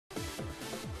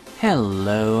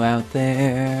Hello out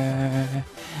there.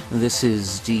 This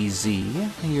is DZ,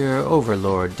 your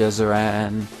overlord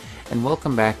Dezeran, and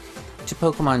welcome back to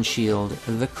Pokemon Shield,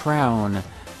 the Crown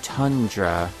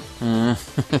Tundra.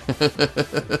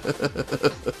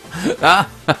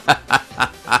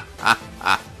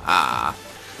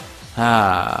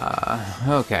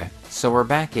 Okay, so we're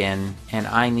back in, and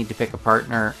I need to pick a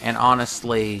partner, and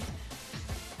honestly,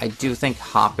 I do think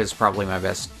Hop is probably my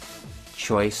best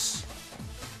choice.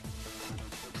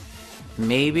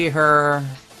 Maybe her.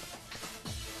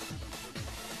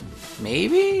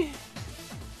 Maybe?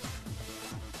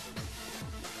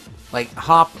 Like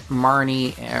Hop,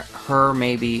 Marnie, her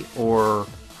maybe, or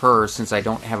her since I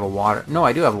don't have a water. No,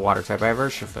 I do have a water type. I have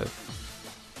Urshifu.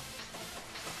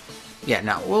 Yeah,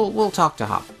 no, we'll talk to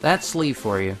Hop. That's Sleeve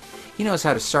for you. He knows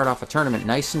how to start off a tournament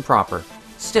nice and proper.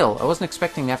 Still, I wasn't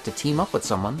expecting to have to team up with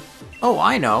someone. Oh,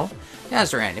 I know.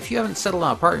 Azaran, if you haven't settled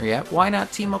on a partner yet, why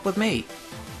not team up with me?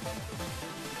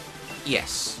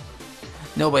 Yes.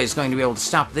 Nobody's going to be able to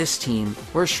stop this team.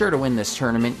 We're sure to win this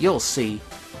tournament. You'll see.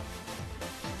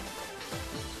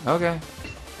 Okay.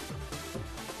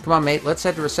 Come on, mate. Let's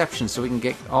head to reception so we can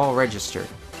get all registered.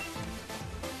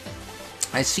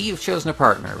 I see you've chosen a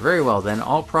partner. Very well, then.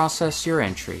 I'll process your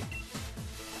entry.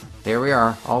 There we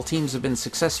are. All teams have been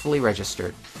successfully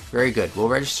registered. Very good. We'll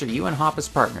register you and Hop as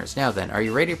partners. Now then, are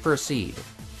you ready to proceed?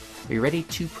 Are you ready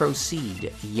to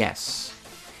proceed? Yes.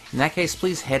 In that case,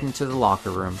 please head into the locker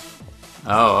room.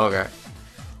 Oh, okay.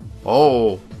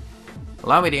 Oh.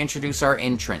 Allow me to introduce our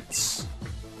entrants.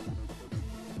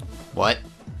 What?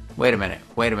 Wait a minute.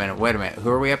 Wait a minute. Wait a minute. Who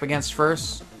are we up against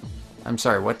first? I'm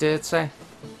sorry, what did it say?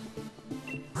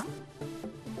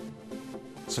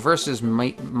 So first is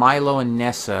Milo and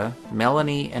Nessa,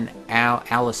 Melanie and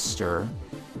Alistair,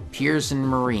 Piers and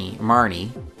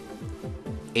Marnie,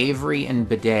 Avery and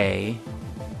Bidet,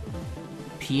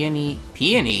 Peony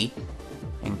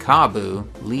and Kabu,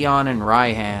 Leon and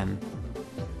Raihan.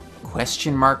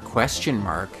 Question mark, question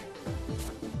mark.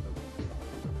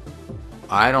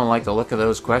 I don't like the look of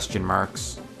those question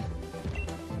marks.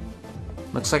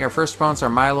 Looks like our first opponents are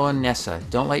Milo and Nessa.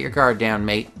 Don't let your guard down,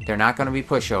 mate. They're not going to be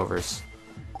pushovers.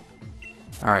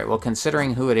 Alright, well,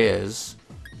 considering who it is,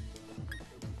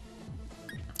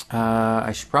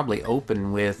 I should probably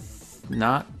open with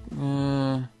not...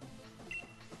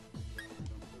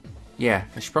 yeah,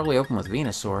 I should probably open with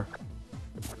Venusaur.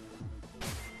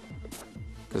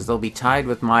 Because they'll be tied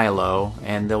with Milo,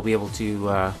 and they'll be able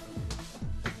to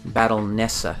battle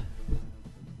Nessa.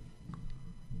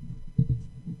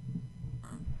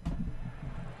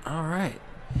 Alright.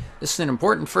 This is an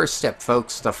important first step,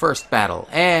 folks. The first battle.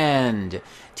 And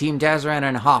Team Dezeran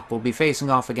and Hop will be facing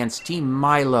off against Team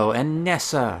Milo and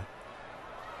Nessa.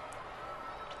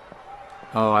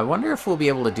 Oh, I wonder if we'll be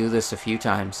able to do this a few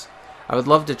times. I would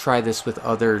love to try this with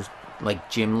other, like,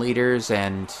 gym leaders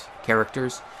and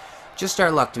characters. Just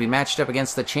our luck to be matched up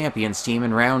against the champions team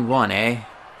in round 1, eh?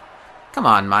 Come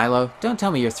on, Milo. Don't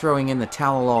tell me you're throwing in the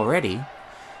towel already.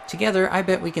 Together, I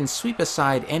bet we can sweep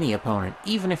aside any opponent,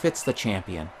 even if it's the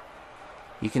champion.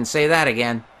 You can say that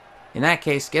again. In that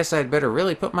case, guess I'd better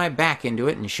really put my back into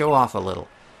it and show off a little.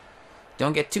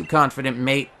 Don't get too confident,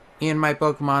 mate. Me and my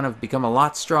Pokemon have become a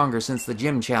lot stronger since the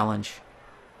gym challenge.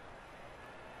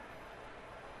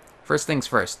 First things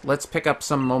first, let's pick up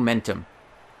some momentum.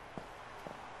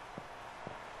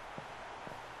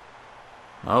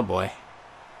 Oh boy.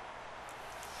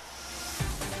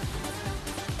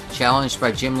 Challenged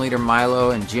by Gym Leader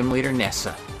Milo and Gym Leader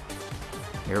Nessa.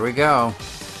 Here we go.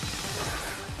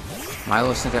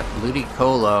 Milo sent out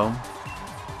Ludicolo.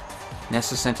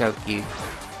 Nessa sent out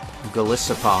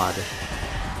Golisopod.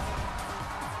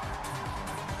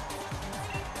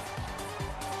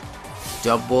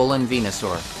 Dubwool and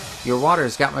Venusaur. Your water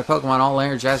has got my Pokemon all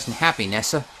energized and happy,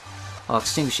 Nessa. I'll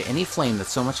extinguish any flame that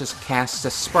so much as casts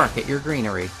a spark at your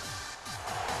greenery.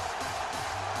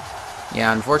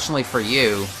 Yeah, unfortunately for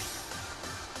you...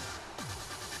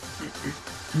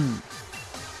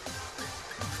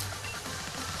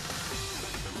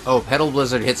 oh, Petal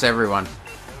Blizzard hits everyone.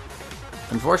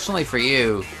 Unfortunately for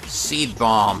you, Seed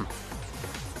Bomb.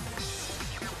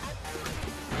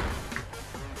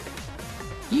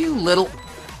 You little...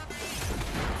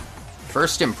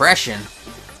 First impression.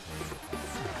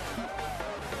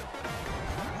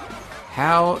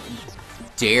 How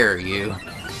dare you?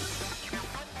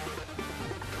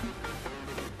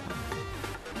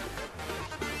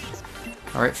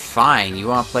 Alright, fine. You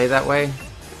want to play that way?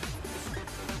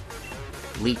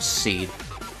 Leech Seed.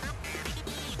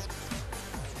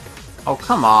 Oh,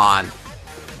 come on.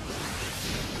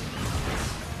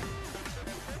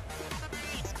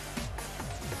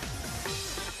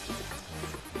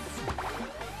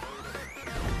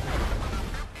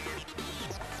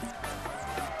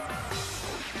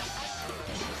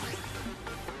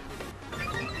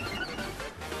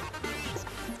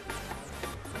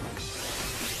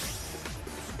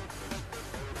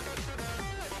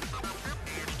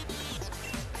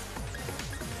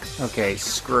 Okay,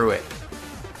 screw it.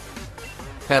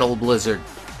 Petal Blizzard.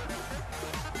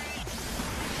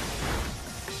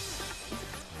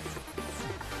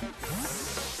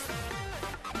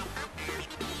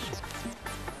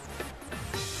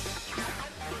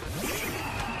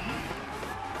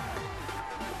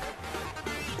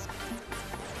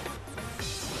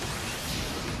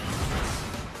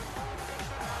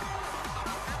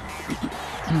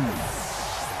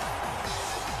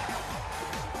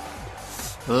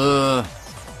 Ugh.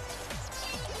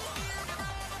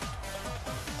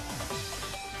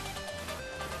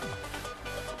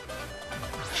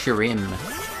 Shirim.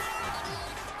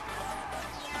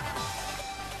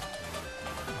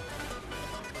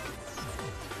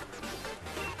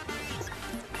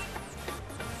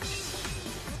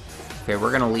 Okay,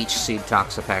 we're gonna leech seed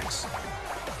Toxapex.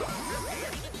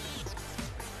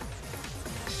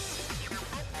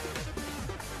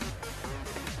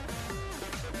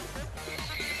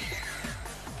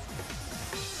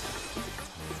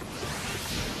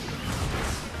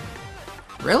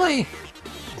 Really?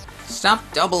 Stop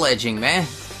double edging, man.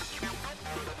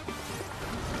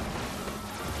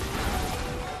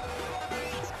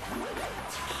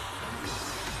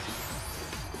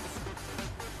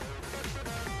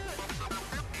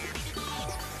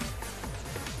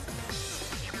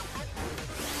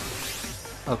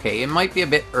 Okay, it might be a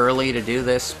bit early to do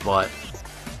this, but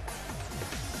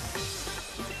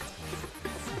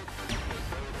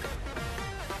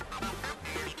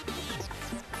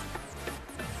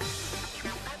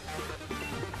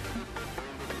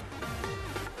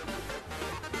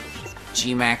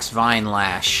G-Max Vine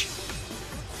Lash.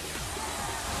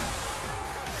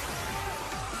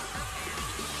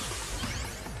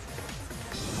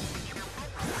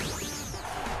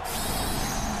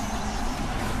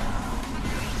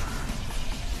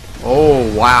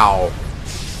 Oh, wow.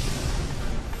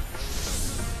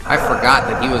 I forgot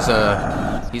that he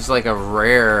was he's like a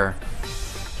rare,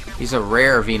 he's a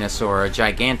rare Venusaur, a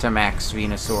Gigantamax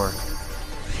Venusaur.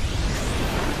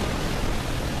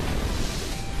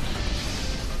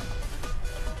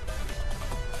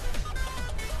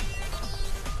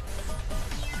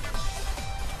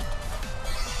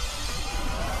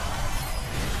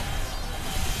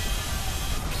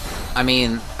 I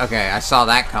mean, okay, I saw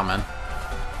that coming.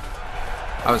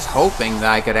 I was hoping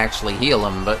that I could actually heal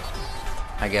him, but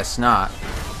I guess not.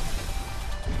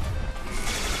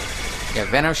 Yeah,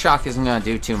 Venoshock isn't gonna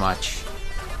do too much.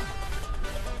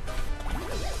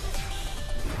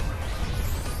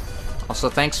 Also,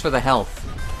 thanks for the health.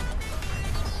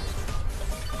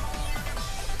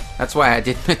 That's why I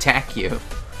didn't attack you.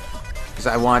 Because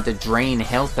I wanted to drain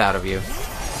health out of you. I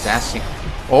was asking...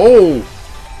 Oh!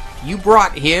 You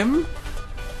brought him?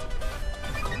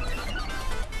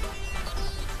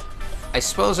 I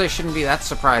suppose I shouldn't be that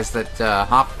surprised that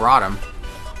Hop brought him.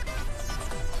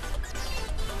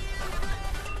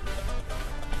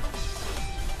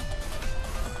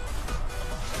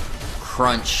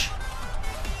 Crunch.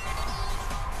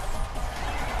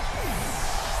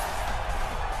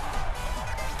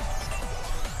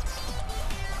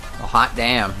 Well, hot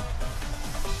damn.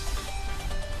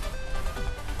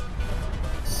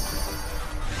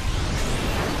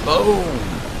 Boom!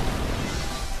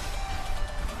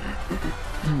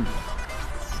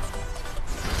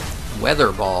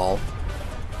 Weather Ball.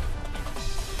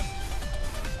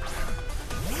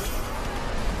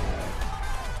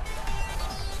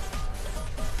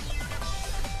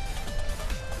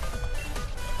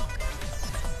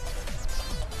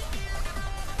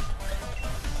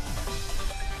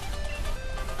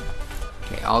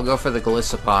 Okay, I'll go for the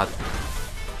Gliscopod.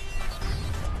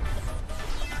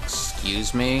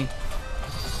 Excuse me?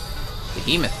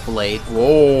 Behemoth Blade.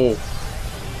 Whoa!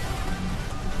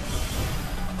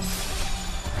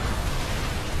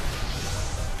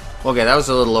 Okay, that was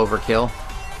a little overkill.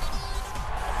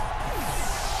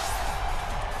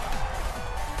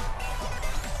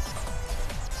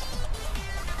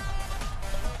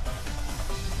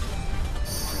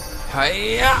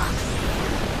 Hiya!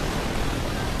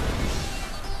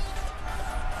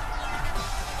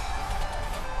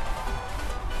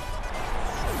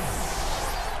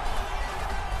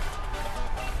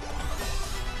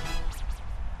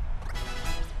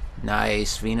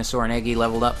 Nice. Venusaur and Eggy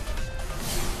leveled up.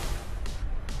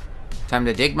 Time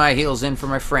to dig my heels in for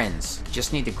my friends.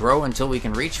 Just need to grow until we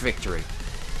can reach victory.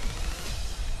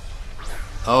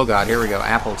 Oh god, here we go.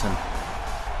 Appleton.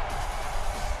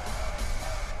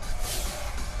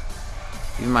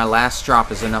 Even my last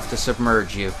drop is enough to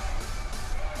submerge you.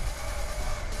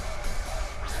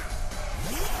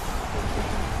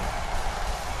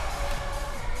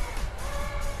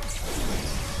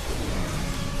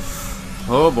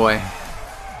 Oh boy.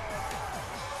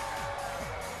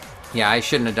 Yeah, I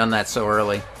shouldn't have done that so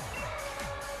early.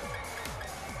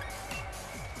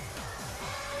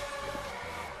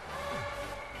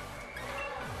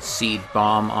 Seed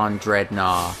bomb on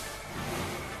Dreadnought.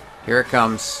 Here it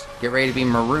comes. Get ready to be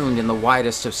marooned in the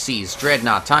widest of seas.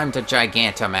 Dreadnought, time to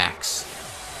Gigantamax.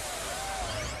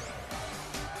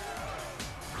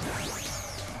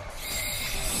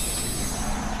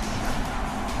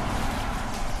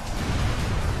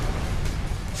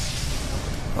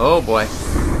 Oh boy.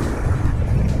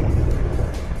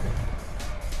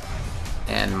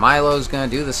 And Milo's gonna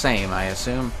do the same, I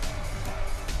assume.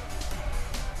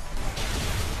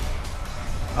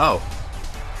 Oh.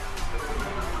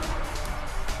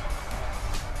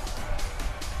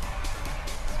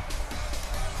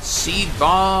 Seed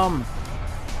bomb!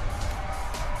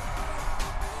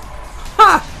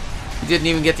 Ha! He didn't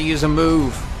even get to use a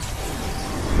move.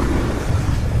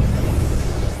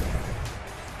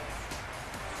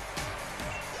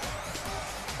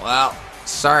 Well,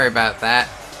 sorry about that.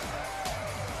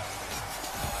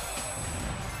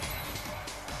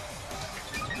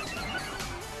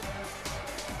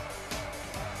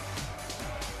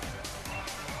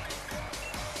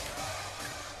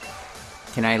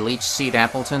 Can I leech seed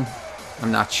Appleton?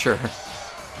 I'm not sure.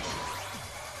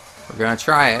 We're gonna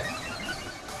try it.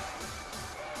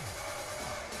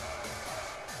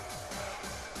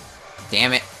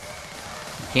 Damn it.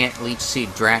 You can't leech seed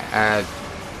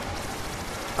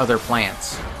other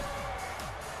plants.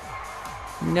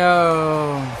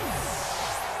 No.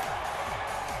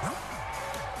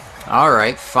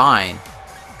 Alright, fine.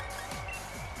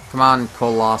 Come on,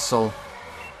 Colossal.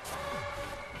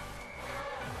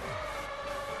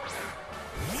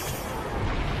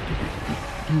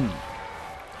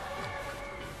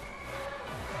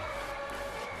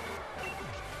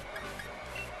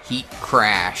 Heat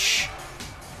crash.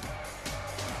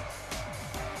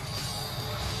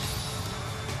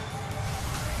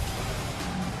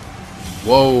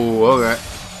 Whoa, okay.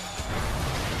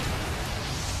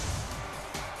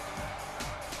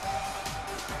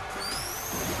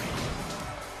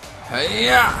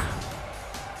 Hey-ya!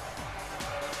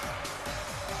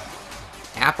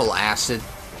 Apple acid.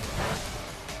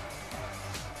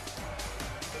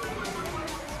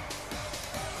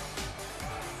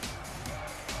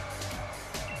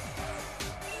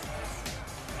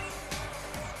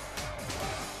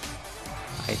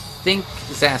 I think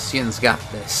Zacian's got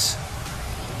this.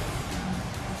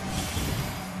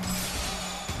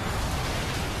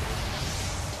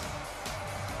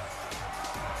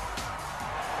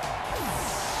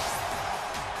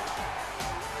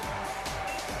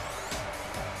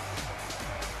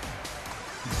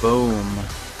 Boom.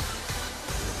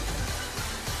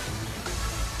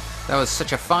 That was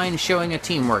such a fine showing of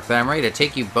teamwork that I'm ready to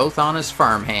take you both on as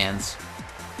farmhands.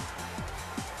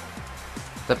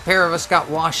 The pair of us got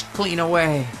washed clean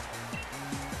away.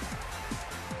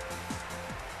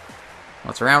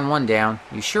 Well, it's round one down.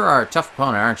 You sure are a tough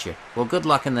opponent, aren't you? Well, good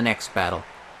luck in the next battle.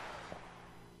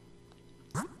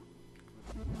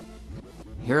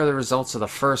 Here are the results of the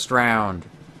first round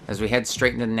as we head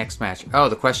straight into the next match. Oh,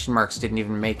 the question marks didn't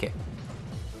even make it.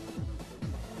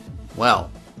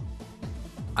 Well,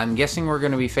 I'm guessing we're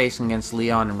going to be facing against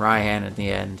Leon and Ryan at the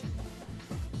end.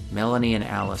 Melanie and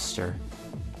Alistair.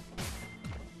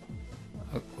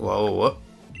 Whoa,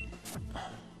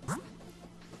 whoa.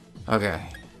 Okay.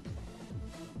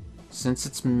 Since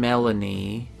it's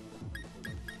Melanie...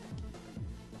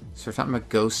 So we're talking about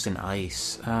Ghost and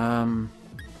Ice.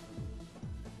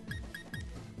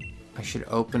 I should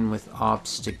open with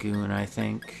Obstagoon, I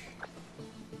think.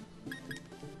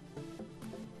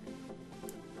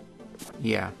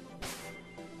 Yeah.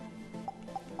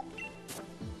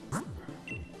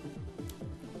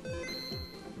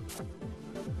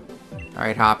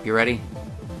 Alright, Hop, you ready?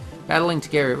 Battling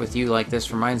together with you like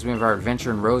this reminds me of our adventure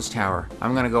in Rose Tower.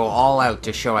 I'm gonna go all out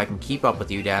to show I can keep up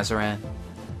with you, Dazaran.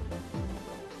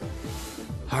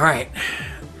 Alright.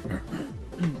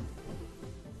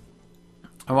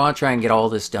 I want to try and get all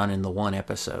this done in the one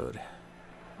episode.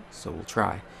 So we'll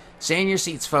try. Stay in your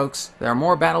seats, folks. There are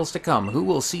more battles to come. Who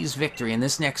will seize victory in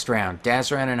this next round?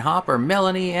 Dazaran and Hop or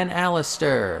Melanie and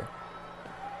Alistair?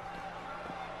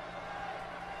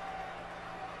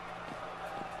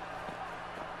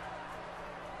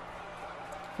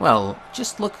 Well,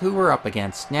 just look who we're up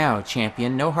against. Now,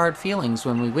 champion, no hard feelings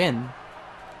when we win.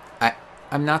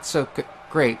 I'm not so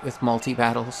great with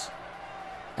multi-battles.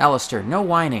 Alistair, no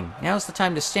whining. Now's the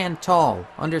time to stand tall.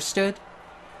 Understood?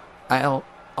 I'll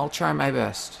try my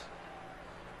best.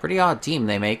 Pretty odd team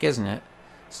they make, isn't it?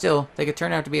 Still, they could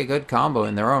turn out to be a good combo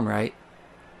in their own right.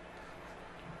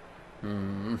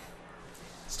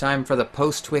 It's time for the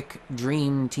Postwick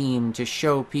Dream Team to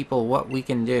show people what we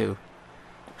can do.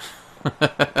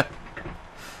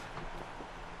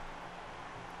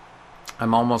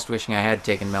 I'm almost wishing I had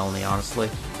taken Melanie, honestly.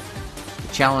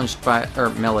 Challenged by...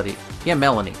 Melody. Yeah,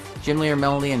 Melanie. Gym leader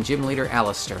Melanie and gym leader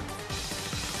Alistair.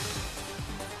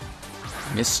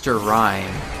 Mr.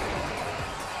 Rhyme.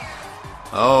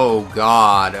 Oh,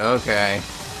 God. Okay.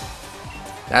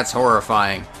 That's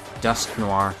horrifying. Dusk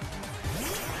Noir.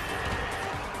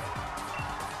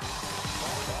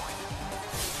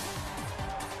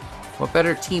 What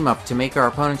better team-up to make our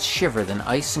opponents shiver than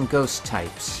Ice and Ghost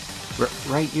types?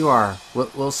 Right you are.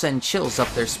 We'll send chills up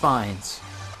their spines.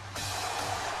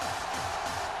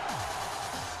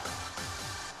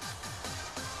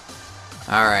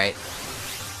 Alright.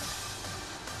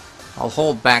 I'll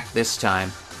hold back this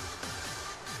time.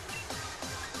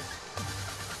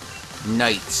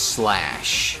 Night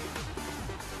Slash.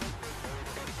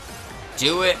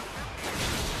 Do it!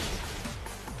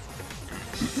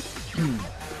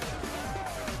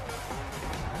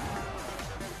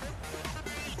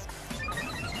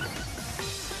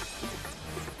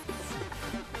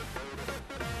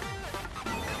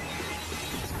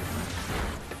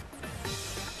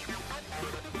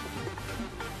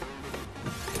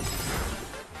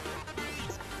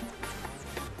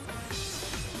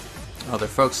 Oh, they're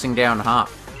focusing down Hop.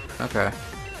 Okay.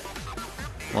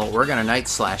 Well, we're gonna Night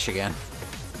Slash again.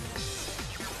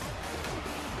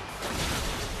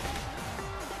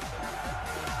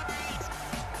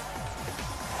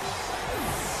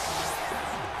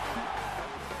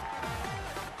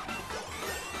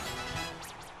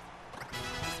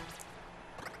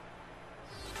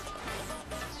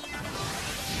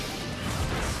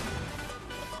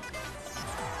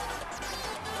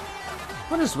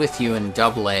 What is with you in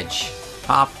Double Edge?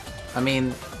 Hop, I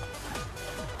mean...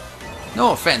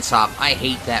 No offense, Hop, I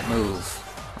hate that move.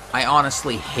 I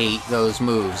honestly hate those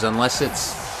moves, unless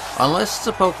it's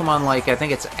a Pokemon like, I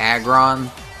think it's Aggron.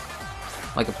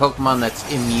 Like a Pokemon that's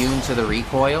immune to the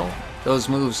recoil. Those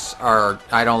moves are...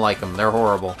 I don't like them, they're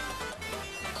horrible.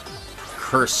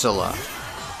 Cursula.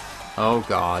 Oh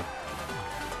god.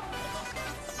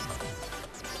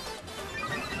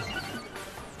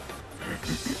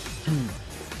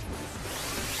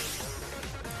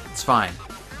 It's fine.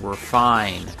 We're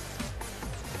fine.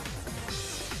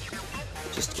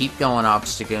 Just keep going,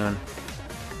 Obstagoon.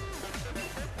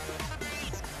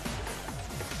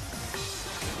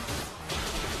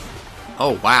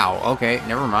 Oh, wow. Okay,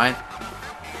 never mind.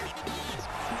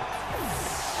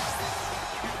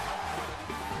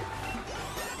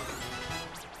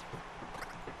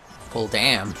 Well,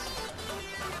 damn.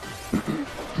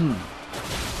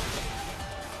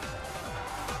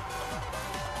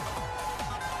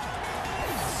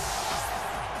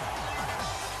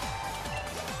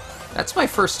 That's my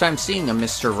first time seeing a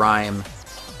Mr. Rhyme.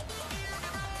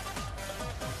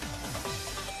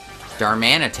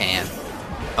 Darmanitan.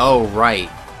 Oh, right.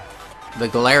 The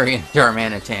Galarian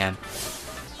Darmanitan.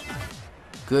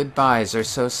 Goodbyes are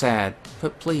so sad,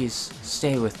 but please,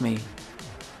 stay with me.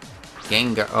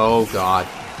 Gengar. Oh, God.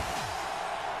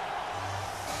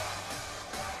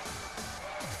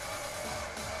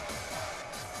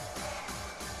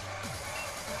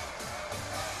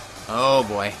 Oh,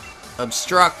 boy.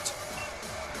 Obstruct.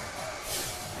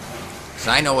 Because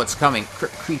I know what's coming.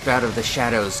 Creep out of the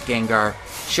shadows, Gengar.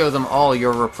 Show them all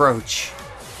your reproach.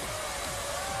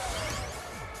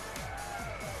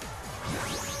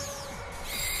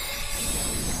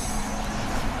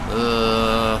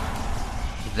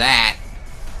 That.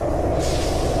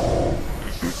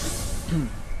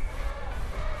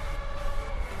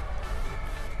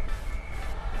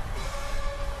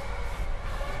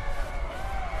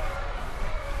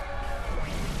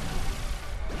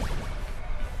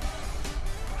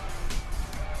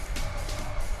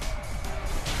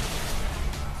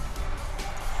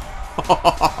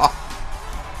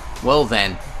 Well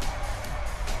then.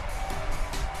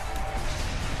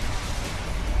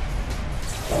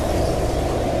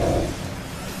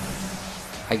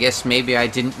 I guess maybe I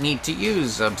didn't need to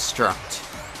use Obstruct.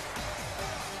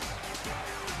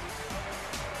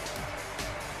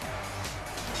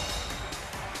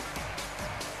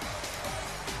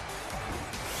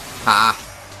 Ha.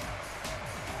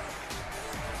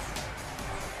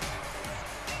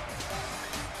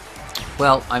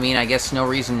 Well, I mean, I guess no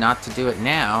reason not to do it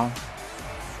now.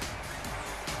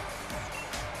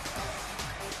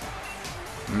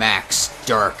 Max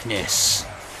Darkness.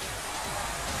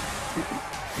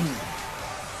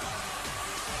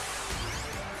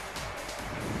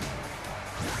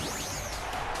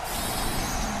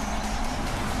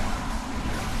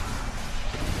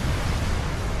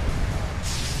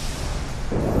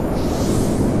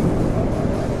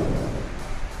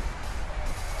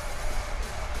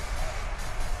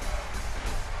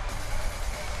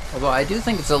 Although I do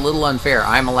think it's a little unfair.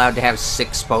 I'm allowed to have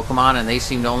 6 Pokemon, and they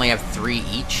seem to only have 3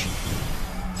 each.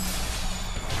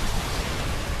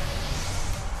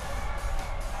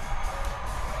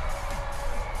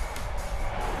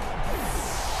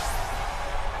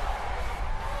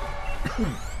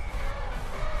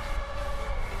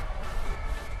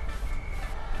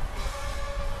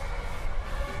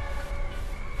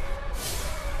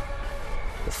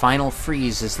 The final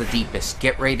freeze is the deepest.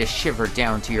 Get ready to shiver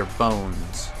down to your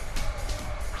bones.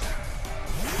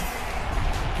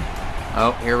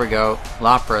 Oh, here we go.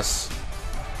 Lapras.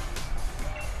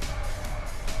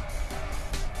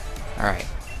 Alright.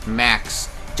 Max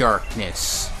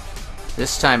Darkness.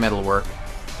 This time it'll work.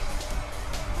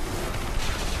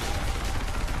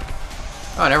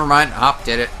 Oh, never mind. Hop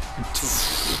did it.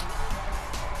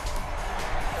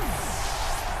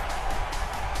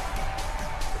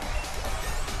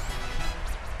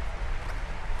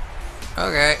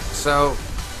 Okay, so...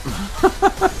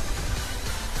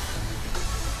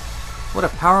 What a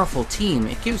powerful team.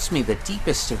 It gives me the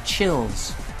deepest of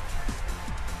chills.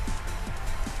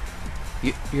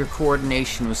 Your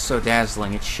coordination was so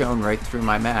dazzling, it shone right through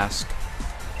my mask.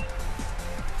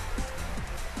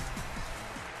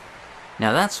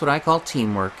 Now that's what I call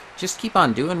teamwork. Just keep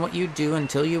on doing what you do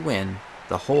until you win.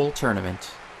 The whole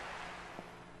tournament.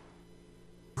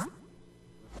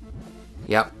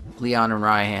 Yep, Leon and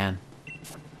Raihan.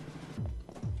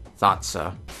 Thought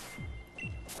so.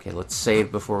 Okay, let's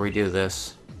save before we do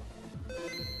this.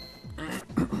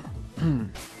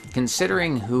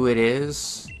 Considering who it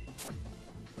is,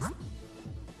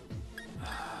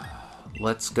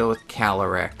 let's go with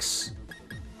Calyrex.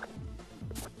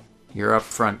 You're up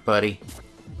front, buddy.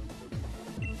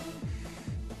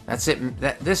 That's it.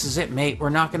 This is it, mate. We're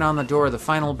knocking on the door of the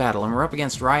final battle, and we're up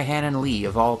against Raihan and Lee,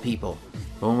 of all people.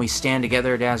 But when we stand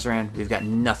together, Dazaran, we've got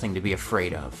nothing to be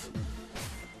afraid of.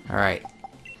 Alright.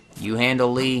 You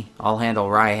handle Lee, I'll handle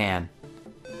Raihan.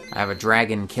 I have a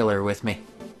dragon killer with me.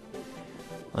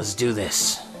 Let's do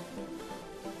this.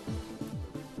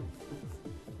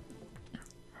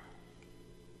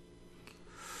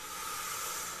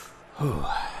 Whew.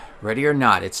 Ready or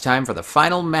not, it's time for the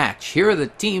final match. Here are the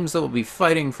teams that will be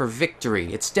fighting for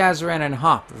victory. It's Dazaran and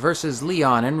Hop versus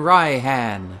Leon and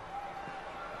Raihan.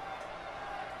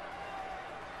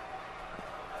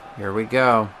 Here we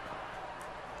go.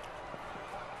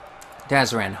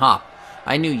 Dazaran, Hop,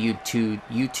 I knew you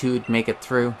two'd make it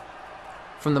through.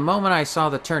 From the moment I saw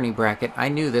the tourney bracket, I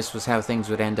knew this was how things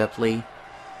would end up, Lee.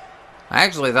 I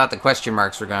actually thought the question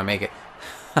marks were going to make it.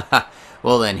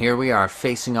 Well then, here we are,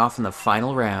 facing off in the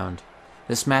final round.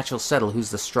 This match will settle who's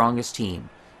the strongest team,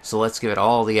 so let's give it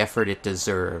all the effort it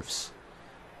deserves.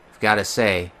 I've got to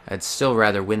say, I'd still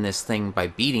rather win this thing by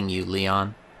beating you,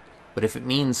 Leon. But if it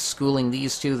means schooling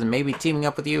these two, then maybe teaming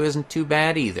up with you isn't too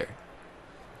bad either.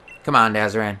 Come on,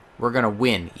 Dazaran. We're gonna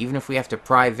win, even if we have to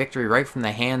pry victory right from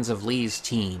the hands of Lee's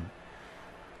team.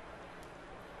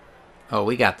 Oh,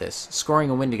 we got this. Scoring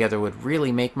a win together would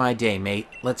really make my day, mate.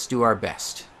 Let's do our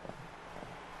best.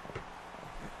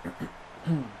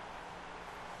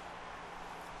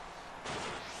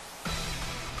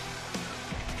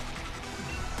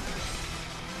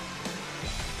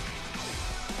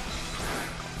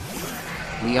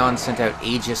 Leon sent out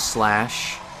Aegis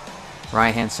Slash.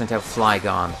 Raihan sent out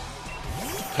Flygon.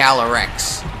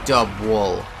 Calyrex, Dub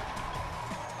Wool.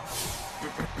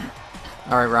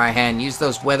 Alright, Raihan, use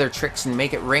those weather tricks and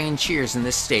make it rain cheers in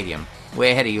this stadium.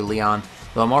 Way ahead of you, Leon,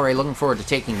 though I'm already looking forward to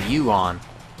taking you on.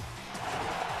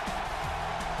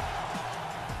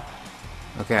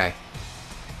 Okay.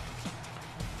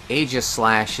 Aegis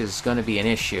Slash is going to be an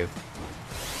issue.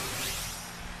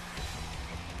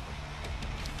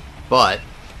 But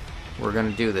we're going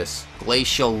to do this.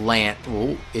 Glacial Lance.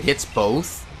 Ooh, it hits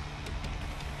both.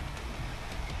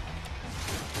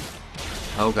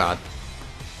 Oh god.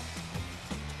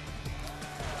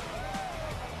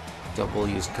 Double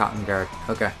use Cotton Guard.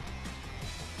 Okay.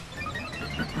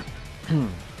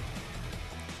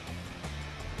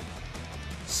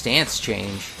 Stance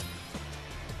change.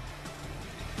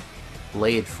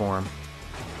 Blade form.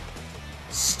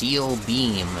 Steel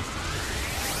Beam.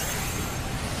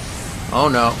 Oh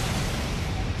no.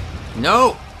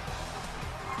 No!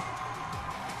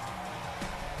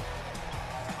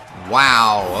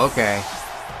 Wow, okay.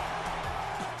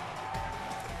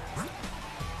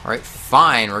 Alright,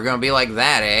 fine. We're gonna be like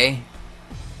that, eh?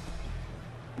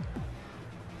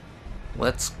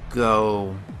 Let's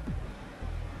go...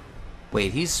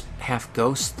 Wait, he's half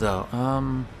ghost, though.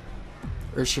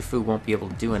 Urshifu won't be able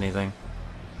to do anything.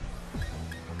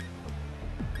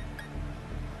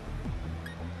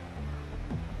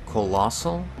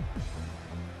 Colossal?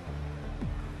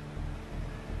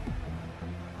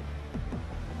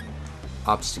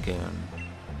 Obstagoon.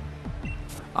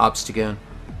 Obstagoon.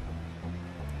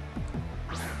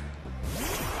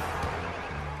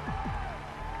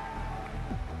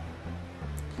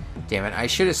 Damn it, I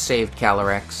should have saved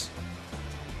Calyrex.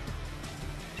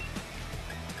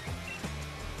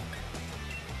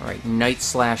 Alright, Night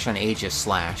Slash on Aegis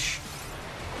Slash.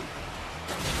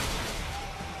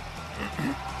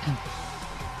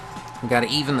 We gotta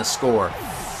even the score.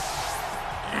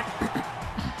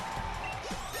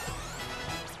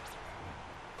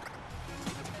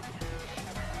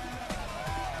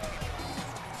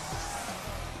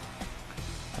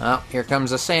 Oh, here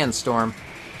comes a sandstorm.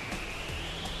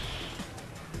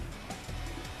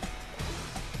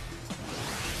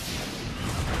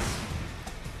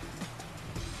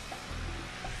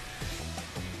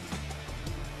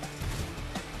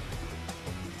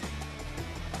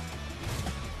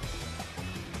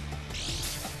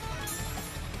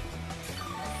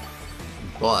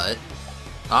 But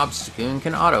Obstagoon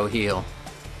can auto-heal,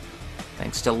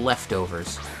 thanks to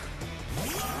leftovers.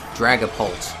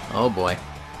 Dragapult. Oh boy.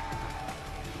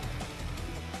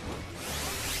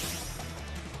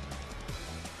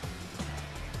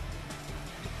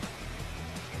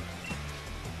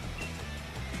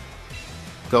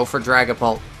 Go for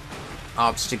Dragapult.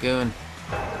 Obstagoon.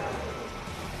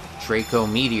 Draco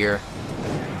Meteor.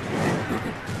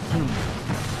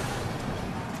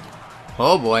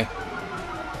 Oh boy.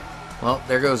 Well,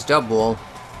 there goes Double.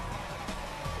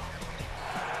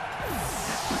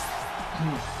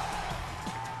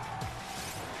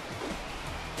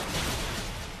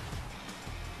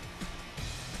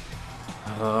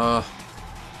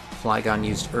 Flygon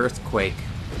used Earthquake.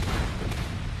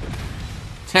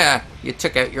 Ha! You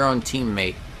took out your own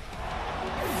teammate.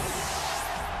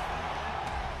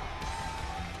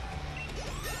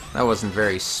 That wasn't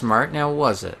very smart, now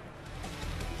was it?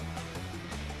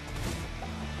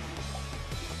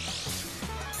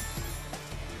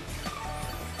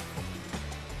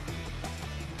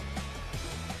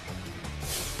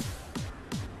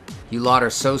 You lot are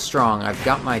so strong. I've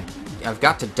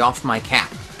got to doff my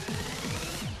cap.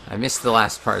 I missed the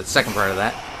last part, the second part of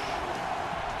that.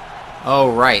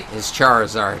 Oh right, his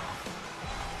Charizard.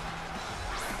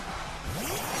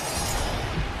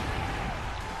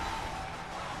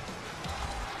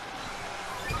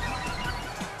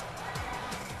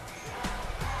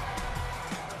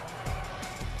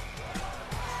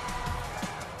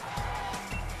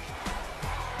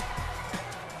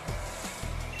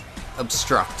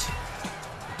 Obstruct.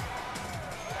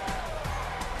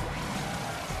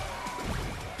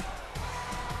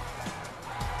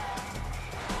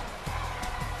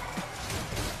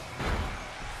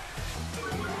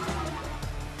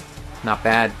 Not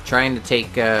bad. Trying to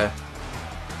take,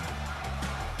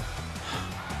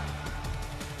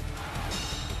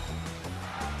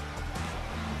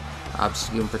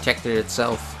 Obstagoon protected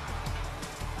itself.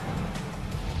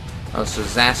 Oh, so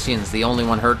Zacian's the only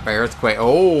one hurt by Earthquake.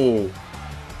 Oh!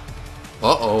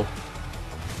 Uh-oh.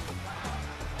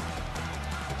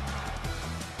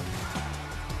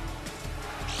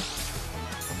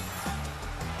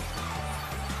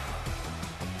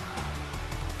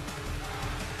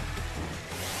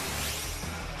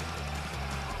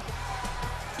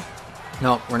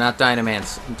 No, we're not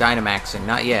Dynamaxing.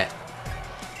 Not yet.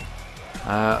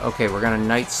 Okay, we're gonna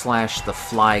Night Slash the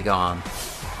Flygon.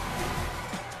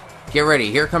 Get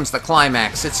ready, here comes the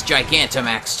climax. It's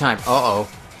Gigantamax time. Uh-oh.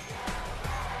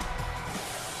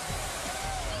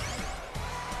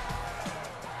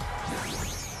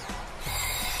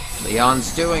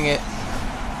 Leon's doing it.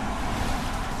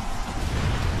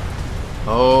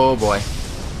 Oh boy.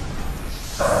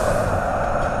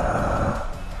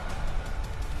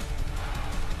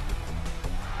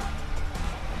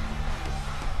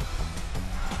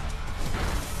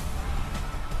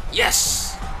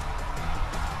 Yes!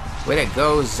 Way to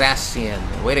go,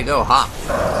 Zacian. Way to go, Hop.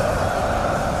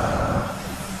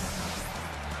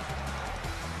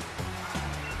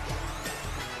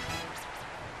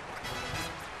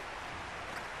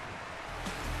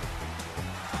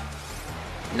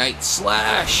 Night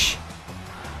Slash.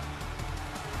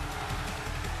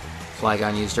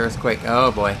 Flygon used Earthquake.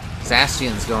 Oh boy.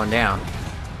 Zacian's going down.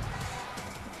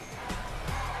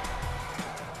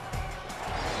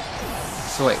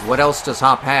 So wait, what else does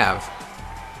Hop have?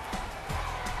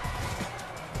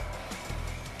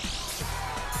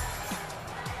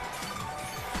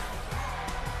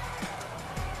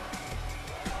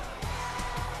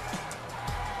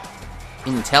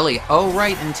 Oh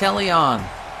right, Inteleon.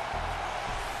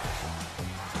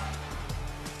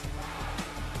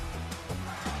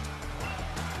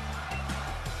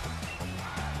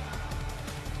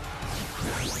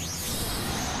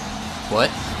 What?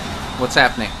 What's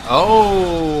happening?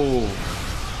 Oh!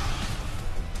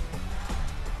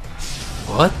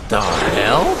 What the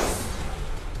hell?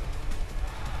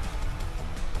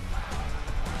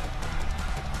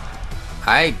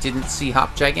 I didn't see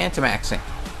Hop Gigantamaxing.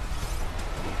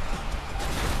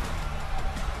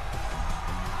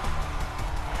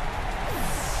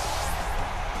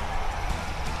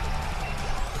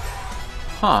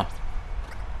 Huh.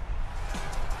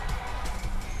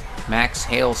 Max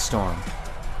Hailstorm.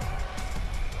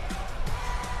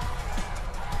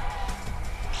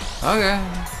 Okay.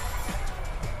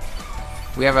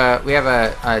 We have a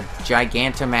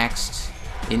Gigantamaxed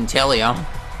Inteleon.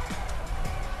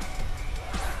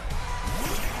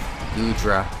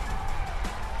 Goodra.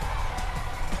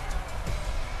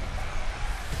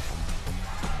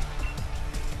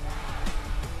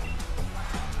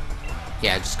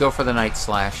 Yeah, just go for the Night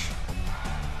Slash.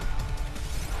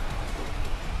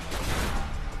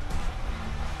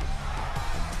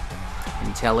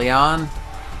 Inteleon.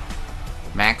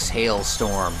 Max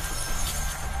Hailstorm.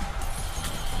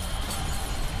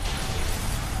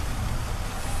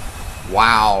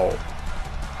 Wow.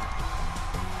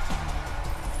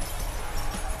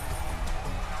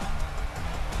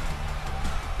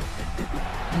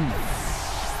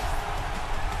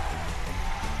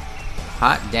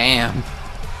 Hot damn.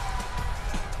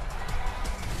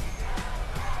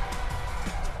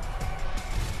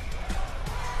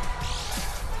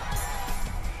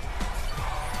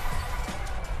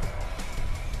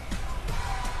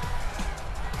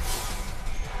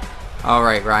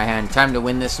 Alright, Raihan, time to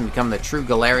win this and become the true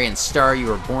Galarian star you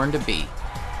were born to be.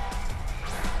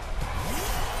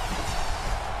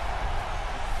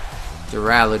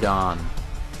 Duraludon.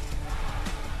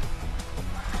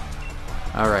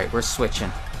 Alright, we're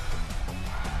switching.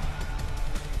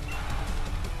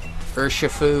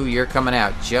 Urshifu, you're coming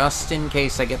out, just in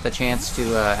case I get the chance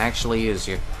to actually use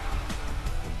you.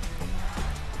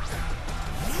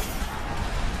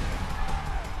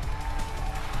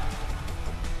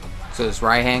 So is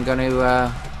Raihan going to,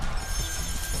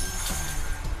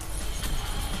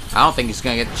 I don't think he's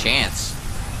going to get the chance.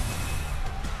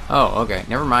 Oh, okay,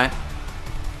 never mind.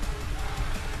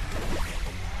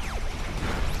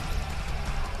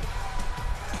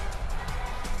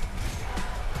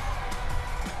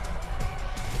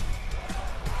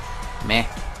 Meh.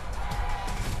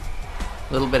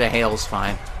 A little bit of hail's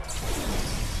fine.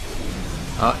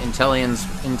 Oh,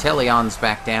 Inteleon's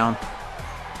back down.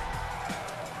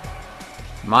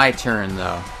 My turn,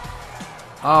 though.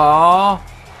 Oh.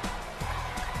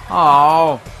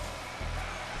 Oh.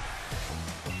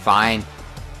 Fine.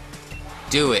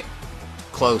 Do it.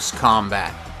 Close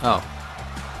combat. Oh.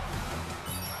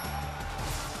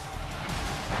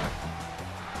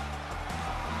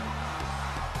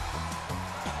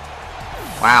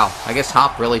 Wow, I guess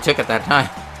Hop really took it that time.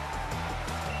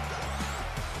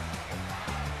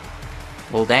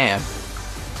 Well, damn.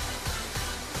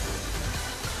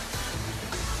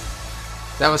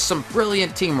 That was some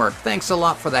brilliant teamwork. Thanks a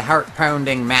lot for the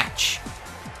heart-pounding match.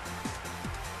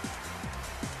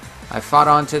 I fought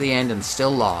on to the end and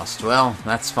still lost. Well,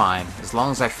 that's fine, as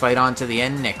long as I fight on to the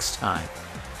end next time.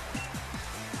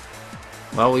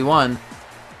 Well, we won.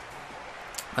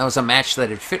 That was a match that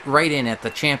had fit right in at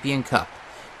the Champion Cup.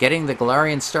 Getting the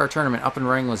Galarian Star Tournament up and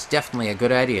running was definitely a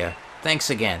good idea. Thanks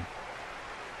again.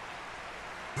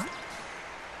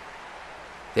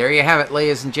 There you have it,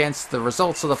 ladies and gents, the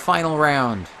results of the final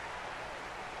round.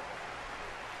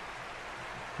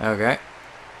 Okay.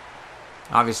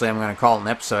 Obviously, I'm going to call it an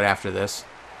episode after this.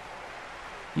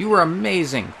 You were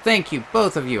amazing. Thank you,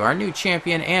 both of you, our new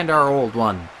champion and our old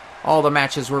one. All the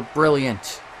matches were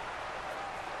brilliant.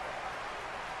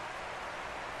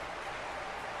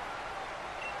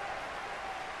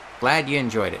 Glad you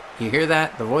enjoyed it. You hear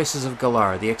that? The voices of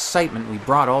Galar, the excitement we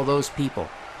brought all those people.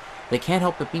 They can't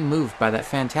help but be moved by that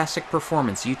fantastic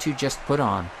performance you two just put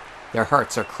on. Their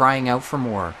hearts are crying out for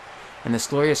more. And this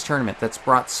glorious tournament that's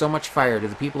brought so much fire to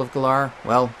the people of Galar,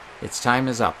 well, its time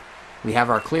is up. We have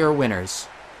our clear winners.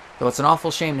 Though it's an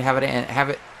awful shame to have to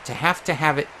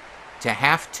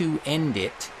end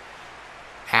it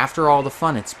after all the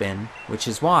fun it's been, which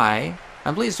is why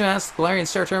I'm pleased to announce the Galarian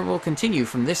Star Tournament will continue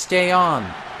from this day on.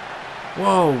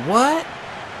 Whoa, what?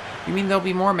 You mean there'll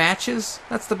be more matches?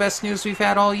 That's the best news we've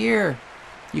had all year.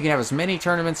 You can have as many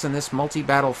tournaments in this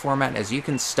multi-battle format as you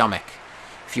can stomach.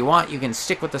 If you want, you can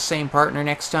stick with the same partner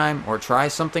next time, or try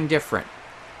something different.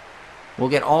 We'll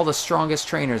get all the strongest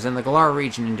trainers in the Galar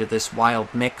region into this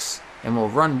wild mix, and we'll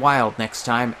run wild next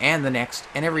time, and the next,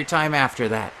 and every time after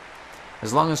that.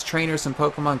 As long as trainers and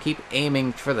Pokemon keep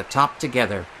aiming for the top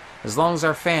together, As long as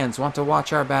our fans want to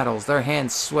watch our battles, their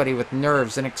hands sweaty with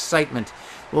nerves and excitement,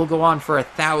 we'll go on for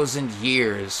 1,000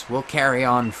 years. We'll carry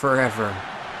on forever.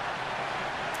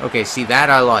 Okay, see, that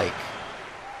I like.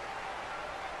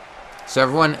 So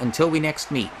everyone, until we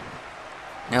next meet.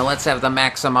 Now let's have the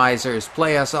Maximizers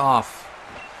play us off.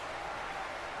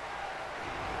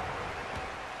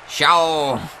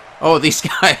 Shao! Oh, these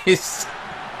guys.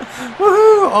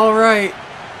 Woohoo! Alright.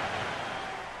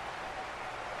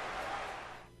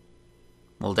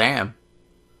 Well, damn.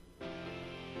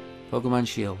 Pokemon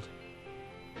Shield.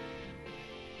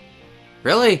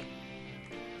 Really?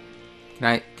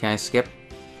 Can I skip?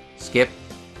 Skip,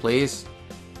 please.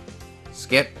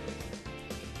 Skip.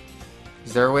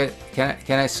 Is there a way?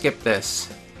 Can I skip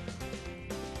this?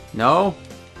 No?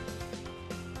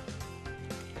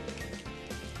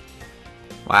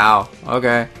 Wow.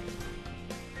 Okay.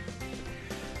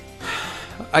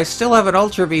 I still have an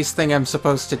Ultra Beast thing I'm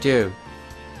supposed to do.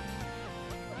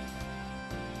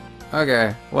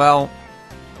 Okay. Well,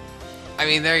 I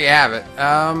mean, there you have it.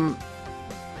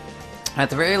 At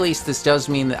the very least, this does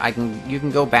mean that you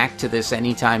can go back to this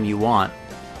anytime you want,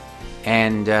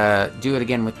 and do it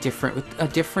again with a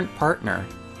different partner,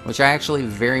 which I actually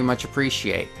very much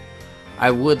appreciate.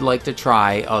 I would like to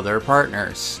try other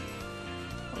partners.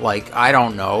 Like, I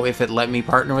don't know, if it let me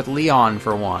partner with Leon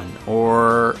for one,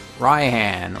 or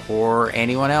Raihan, or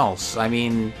anyone else. I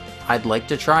mean, I'd like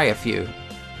to try a few.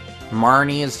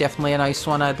 Marnie is definitely a nice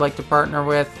one I'd like to partner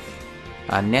with.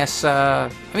 Nessa.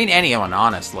 I mean, anyone,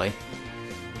 honestly.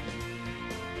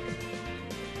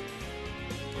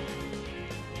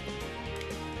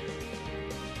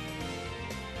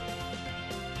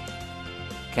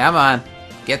 Come on,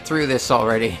 get through this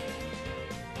already.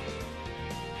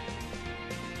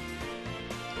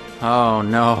 Oh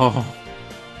no.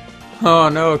 Oh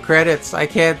no, credits. I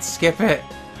can't skip it.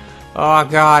 Oh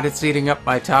god, it's eating up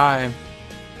my time.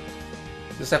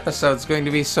 This episode's going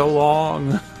to be so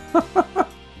long.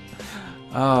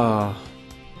 Oh.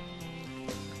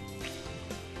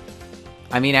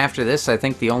 I mean, after this, I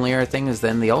think the only other thing is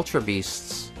then the Ultra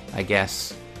Beasts, I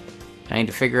guess. I need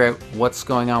to figure out what's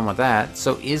going on with that.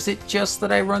 So is it just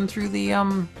that I run through the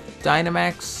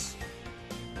Dynamax,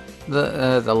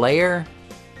 the layer,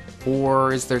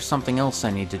 or is there something else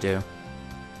I need to do?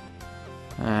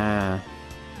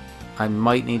 I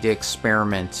might need to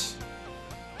experiment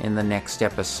in the next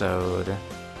episode.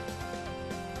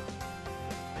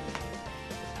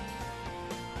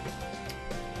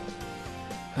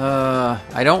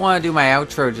 I don't want to do my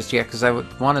outro just yet because I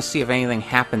would want to see if anything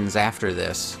happens after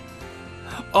this.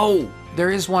 Oh, there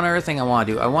is one other thing I want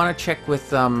to do. I want to check with,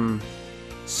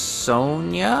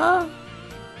 Sonia?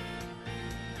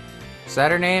 Is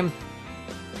that her name?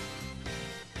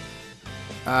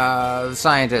 The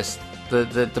scientist.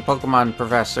 The Pokemon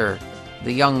professor.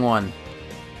 The young one.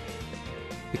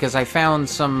 Because I found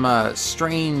some,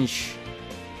 strange,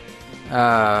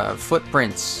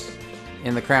 footprints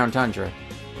in the Crown Tundra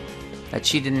that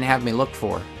she didn't have me look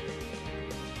for.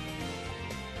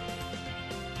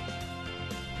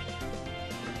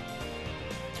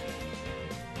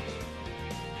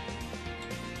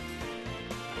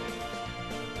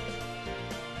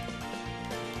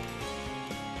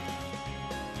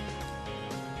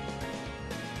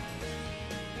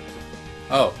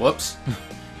 Oh, whoops.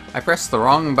 I pressed the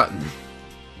wrong button.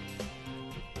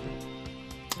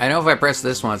 I know if I press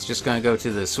this one, it's just going to go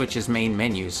to the Switch's main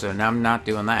menu, so now I'm not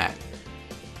doing that.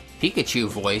 Pikachu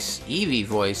voice, Eevee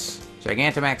voice,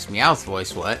 Gigantamax Meowth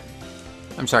voice, what?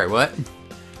 I'm sorry, what?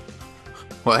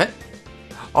 What?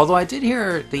 Although I did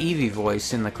hear the Eevee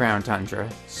voice in the Crown Tundra,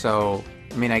 so,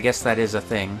 I mean, I guess that is a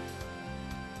thing.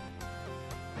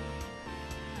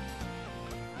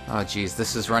 Oh, jeez,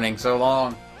 this is running so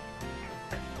long.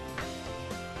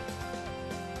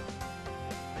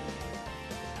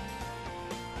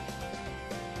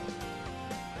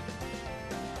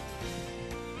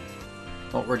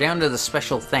 Well, we're down to the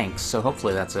special thanks, so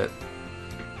hopefully that's it.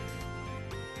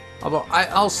 Although,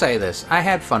 I'll say this, I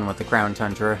had fun with the Crown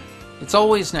Tundra. It's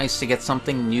always nice to get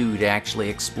something new to actually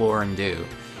explore and do.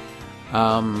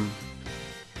 And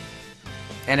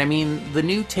I mean, the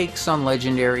new takes on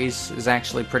legendaries is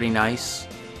actually pretty nice.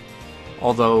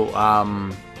 Although,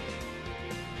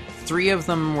 3 of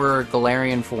them were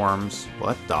Galarian forms.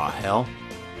 What the hell?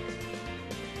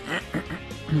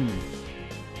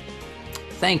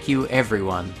 Thank you,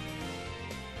 everyone.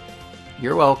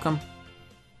 You're welcome.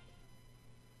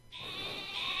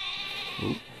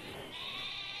 Oop.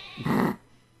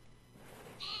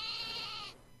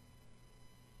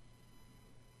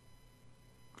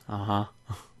 Uh-huh.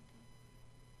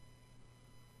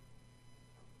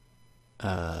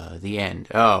 The end.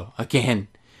 Oh, again.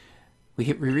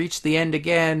 We reached the end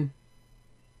again.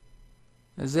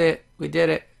 That's it. We did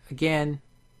it again.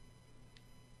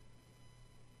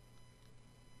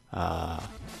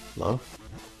 Hello?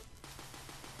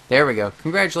 There we go.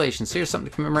 Congratulations. Here's something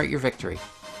to commemorate your victory.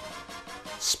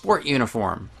 Sport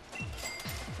uniform.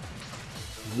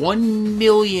 1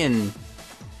 million.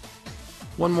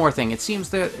 One more thing. It seems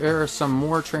that there are some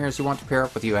more trainers who want to pair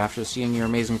up with you after seeing your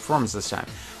amazing performance this time.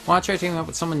 Why not try teaming up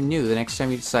with someone new the next time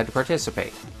you decide to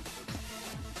participate?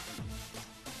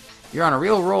 You're on a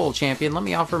real roll, champion. Let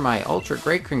me offer my ultra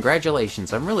great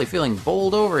congratulations. I'm really feeling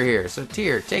bowled over here. So,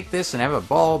 Tyr, take this and have a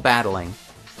ball battling.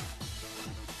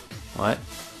 What?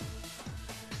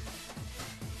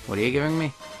 What are you giving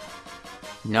me?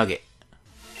 Nugget.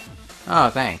 Oh,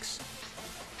 thanks.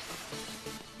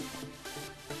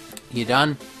 You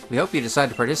done? We hope you decide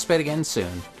to participate again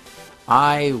soon.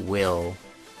 I will.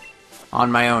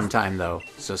 On my own time, though.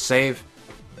 So save.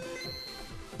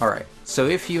 Alright, so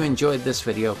if you enjoyed this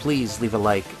video, please leave a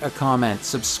like, a comment,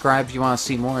 subscribe if you want to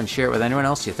see more, and share it with anyone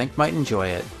else you think might enjoy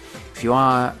it. If you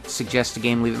want to suggest a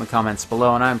game, leave it in the comments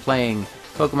below, and I'm playing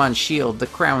Pokemon Shield, the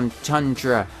Crown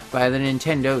Tundra, by the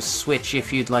Nintendo Switch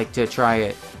if you'd like to try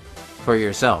it for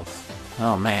yourself.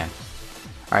 Oh man.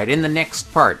 Alright, in the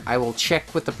next part, I will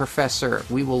check with the professor,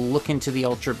 we will look into the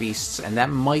Ultra Beasts, and that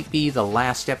might be the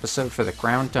last episode for the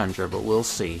Crown Tundra, but we'll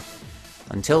see.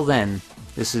 Until then,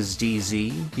 this is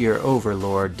DZ, your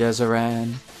overlord,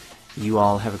 Dezaran. You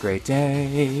all have a great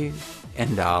day,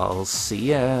 and I'll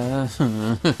see ya.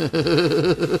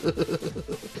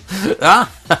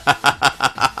 Ah!